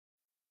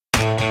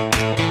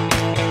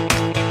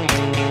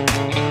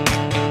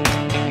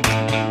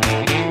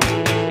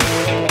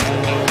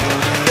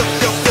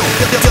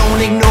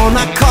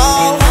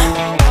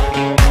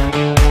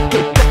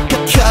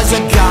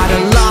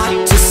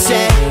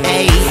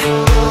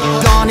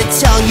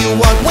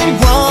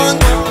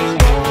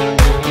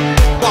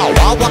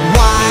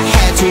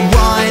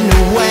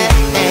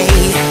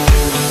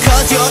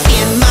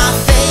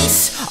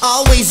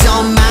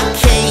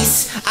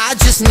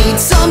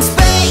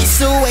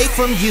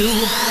you.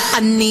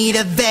 I need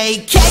a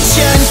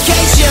vacation,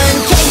 cation,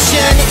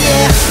 cation,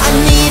 yeah. I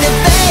need a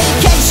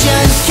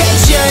vacation,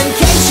 cation,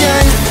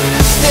 cation.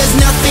 There's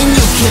nothing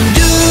you can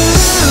do.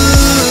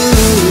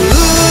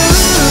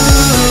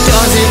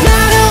 Doesn't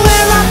matter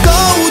where I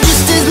go,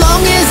 just as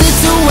long as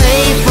it's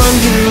away from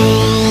you.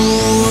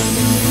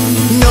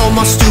 No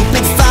more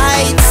stupid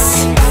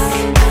fights.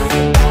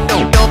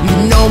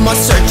 No more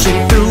searching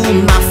through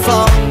my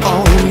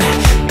phone.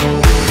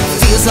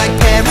 Feels like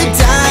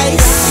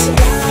paradise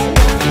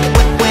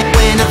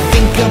when I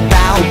think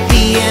about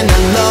being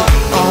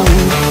alone.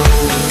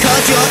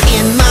 'Cause you're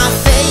in my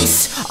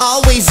face,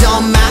 always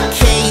on my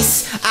case.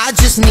 I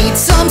just need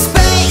some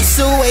space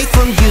away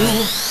from you.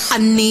 I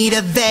need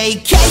a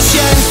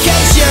vacation,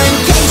 cation,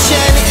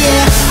 cation,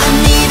 yeah. I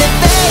need a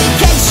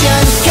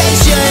vacation,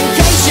 cation,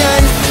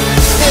 cation.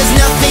 There's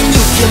nothing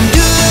you can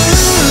do.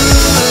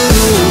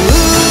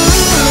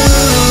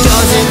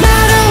 Doesn't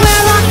matter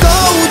where I go,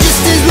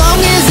 just as long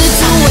as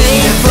it's away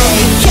from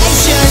you.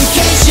 Vacation,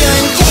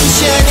 cation,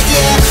 cation,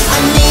 yeah. I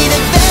need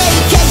a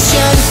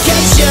vacation,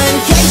 cation,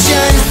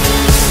 cation.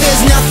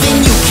 There's nothing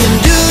you can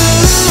do.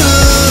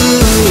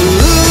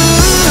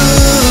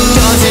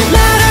 Doesn't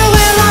matter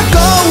where I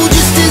go,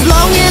 just as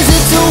long as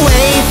it's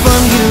away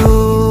from you.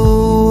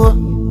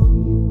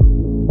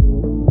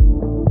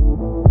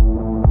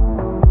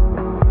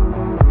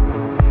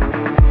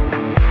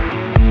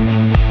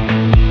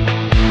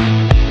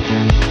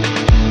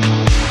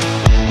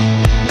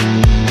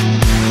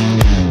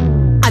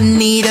 I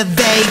need a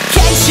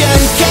vacation,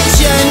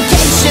 cation,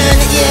 cation,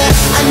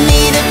 yeah. I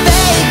need a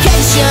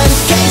vacation,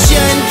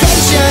 cation,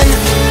 cation.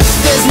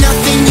 There's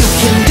nothing you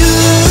can do.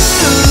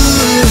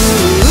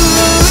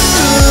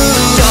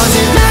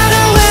 Doesn't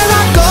matter where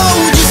I go,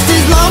 just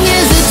as long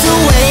as it's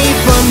away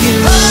from you.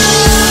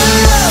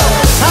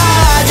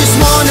 I just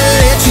wanna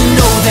let you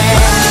know that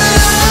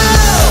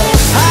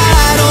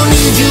I don't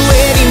need you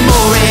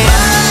anymore,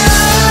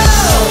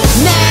 and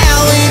now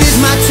it is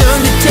my turn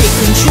to take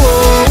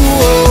control.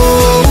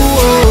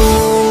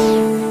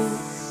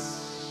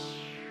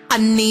 I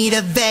need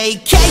a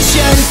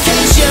vacation,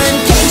 cation,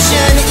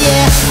 cation,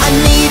 yeah. I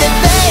need a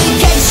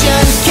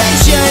vacation,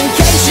 cation,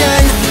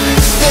 cation.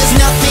 There's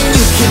nothing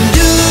you can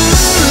do.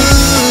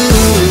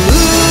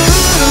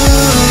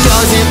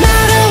 Doesn't matter